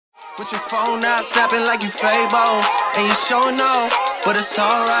Put your phone out, snapping like you Fable. And you showing off, but it's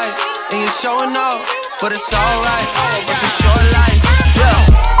alright. And you showing off, but it's alright. It's a short life, yeah.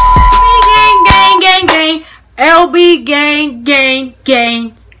 Gang. LB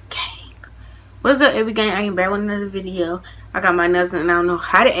gang. What's up, LB gang? I am back with another video. I got my nuts and I don't know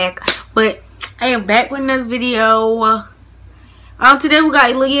how to act, but I am back with another video. Today we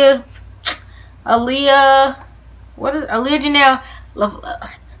got Aliyah. What is Aliyah Janell? Level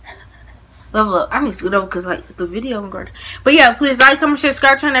up. I need to scoot over because like the video I'm going. But yeah, please like, comment, share,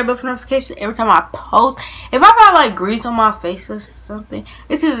 subscribe, turn that bell for notifications every time I post. If I got like grease on my face or something,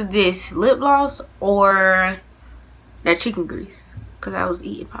 it's either this lip gloss or that chicken grease because I was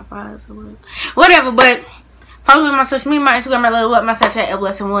eating Popeyes or whatever. But follow me on my social media, my Instagram, my level up, my Snapchat,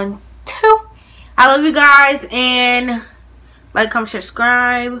 LBlessing12. I love you guys, and like, comment, share,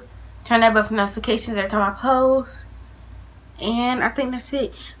 subscribe, turn that bell for notifications every time I post. And I think that's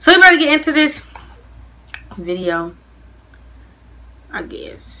it. So we better get into this video, I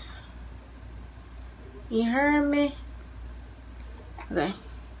guess. You heard me? Okay.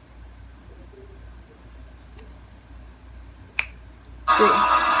 So,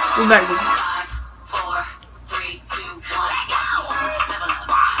 we better get it. 5, 4, 3, 2, 1,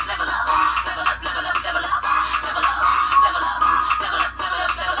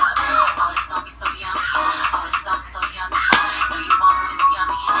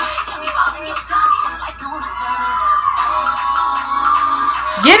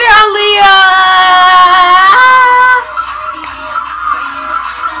 Get it, Aliyah!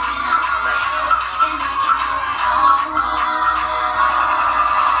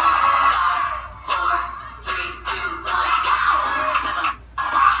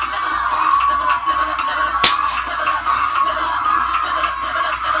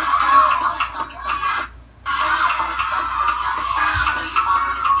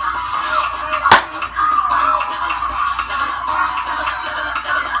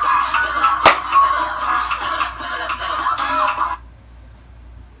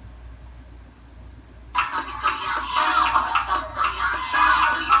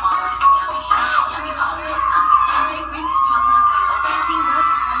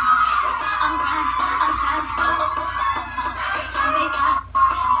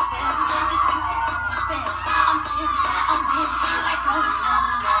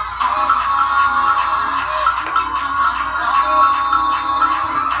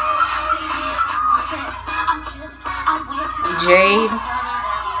 Jade.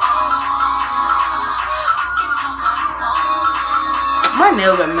 My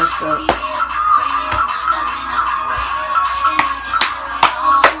nail got messed up.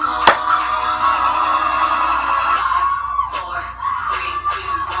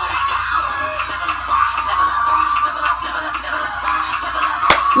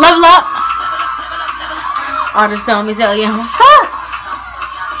 Level up. All the zombies out here. Stop.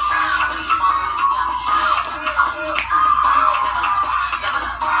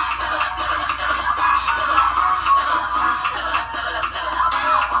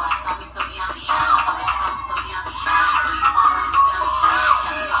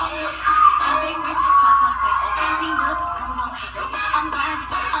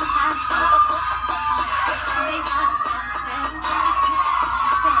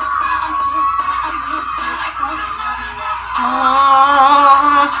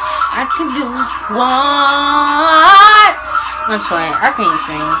 I can do what? I'm playing. I can't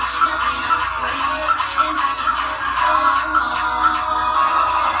sing. 5,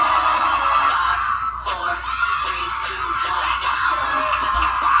 4, 3, 2, 1.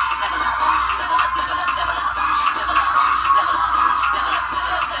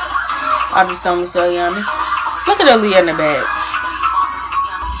 I just saw me so yummy. Look at Aliyah in the back.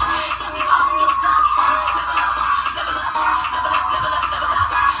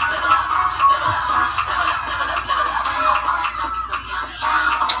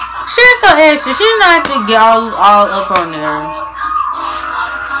 She's so extra. She not have to get all up on there.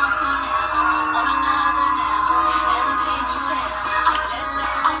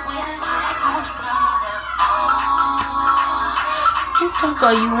 You can talk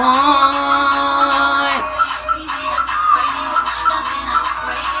all you want.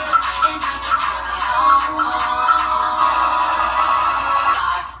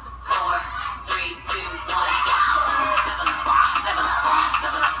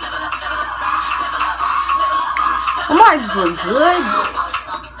 I might just look good.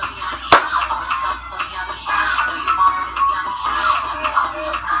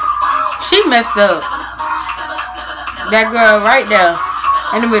 She messed up. That girl right there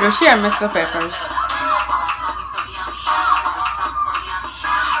in the middle, she had messed up at first.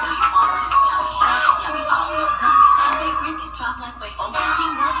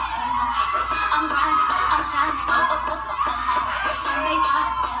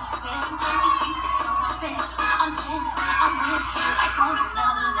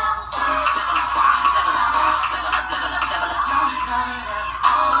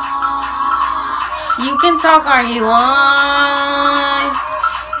 can talk all you want.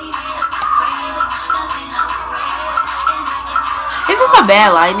 Is this a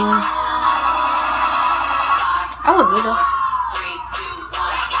bad lighting? I look good though.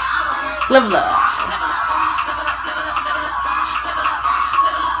 Level up.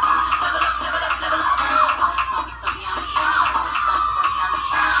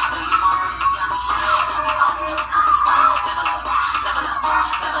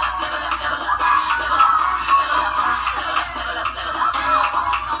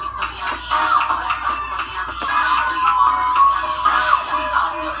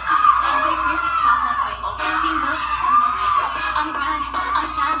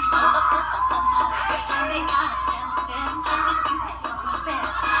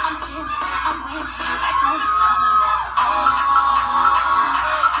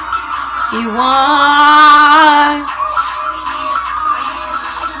 You want?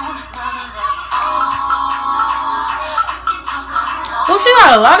 Oh, she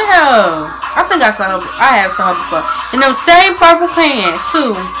got a lot of hair. I think I saw her. I have saw her before. In them same purple pants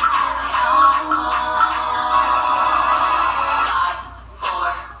too. 5,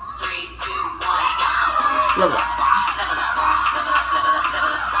 4, 3, 2, 1. Look at.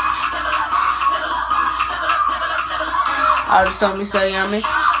 Oh, this told me so yummy.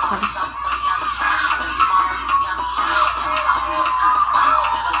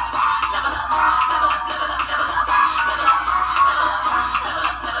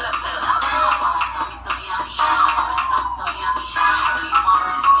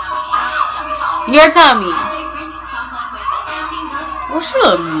 Your tummy. Oh, she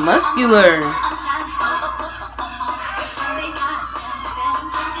look muscular.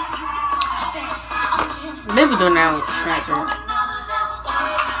 They be doing that with Snacker.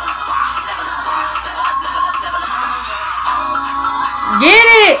 Get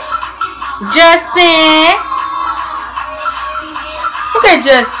it, Justin. Look at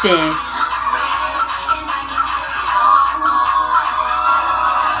Justin.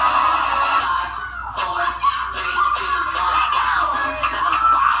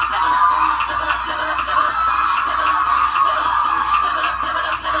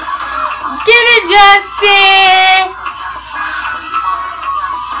 Get it, Justin.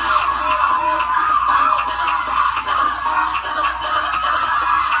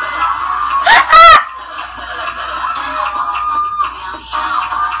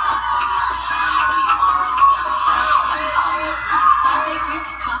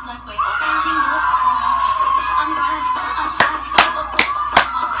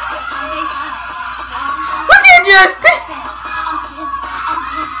 Look at Justin.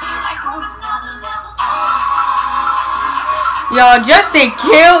 Y'all, Justin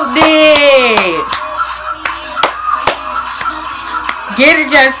killed it. Get it,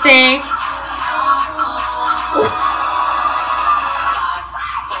 Justin.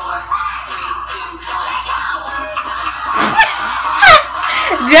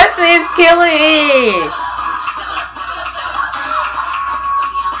 Justin is killing it.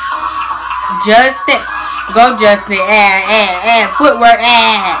 Justin. Go, Justin. Footwork,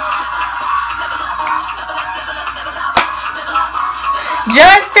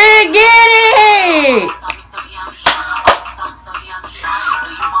 Justin, get it!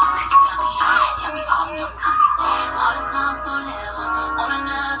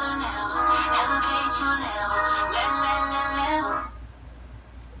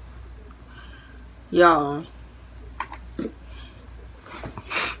 Y'all,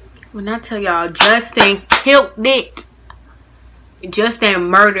 when I tell y'all, Justin killed it. Justin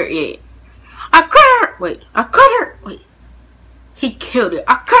murdered it. I cut her. Wait, I cut her. Wait. He killed it.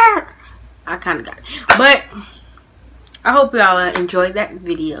 I cut her. I kind of got it. But I hope y'all enjoyed that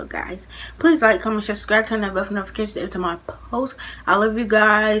video, guys. Please like, comment, share, subscribe, turn that bell for notifications every time I post. I love you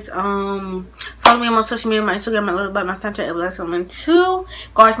guys. Follow me on my social media, my Instagram, my little bit, my Snapchat, everything too.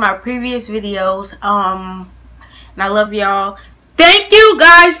 Go watch my previous videos. And I love y'all. Thank you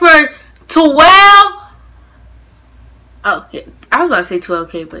guys for 12. Oh, yeah, I was about to say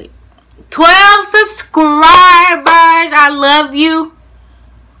 12K, but 12 subscribers. I love you.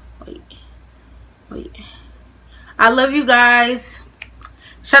 Wait. I love you guys.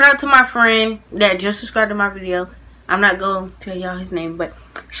 Shout out to my friend that just subscribed to my video. I'm not going to tell y'all his name, but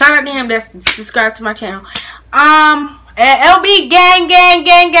shout out to him that subscribed to my channel. LB gang. LB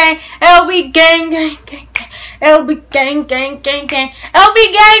gang. LB gang. LB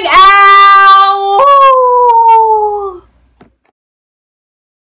gang out.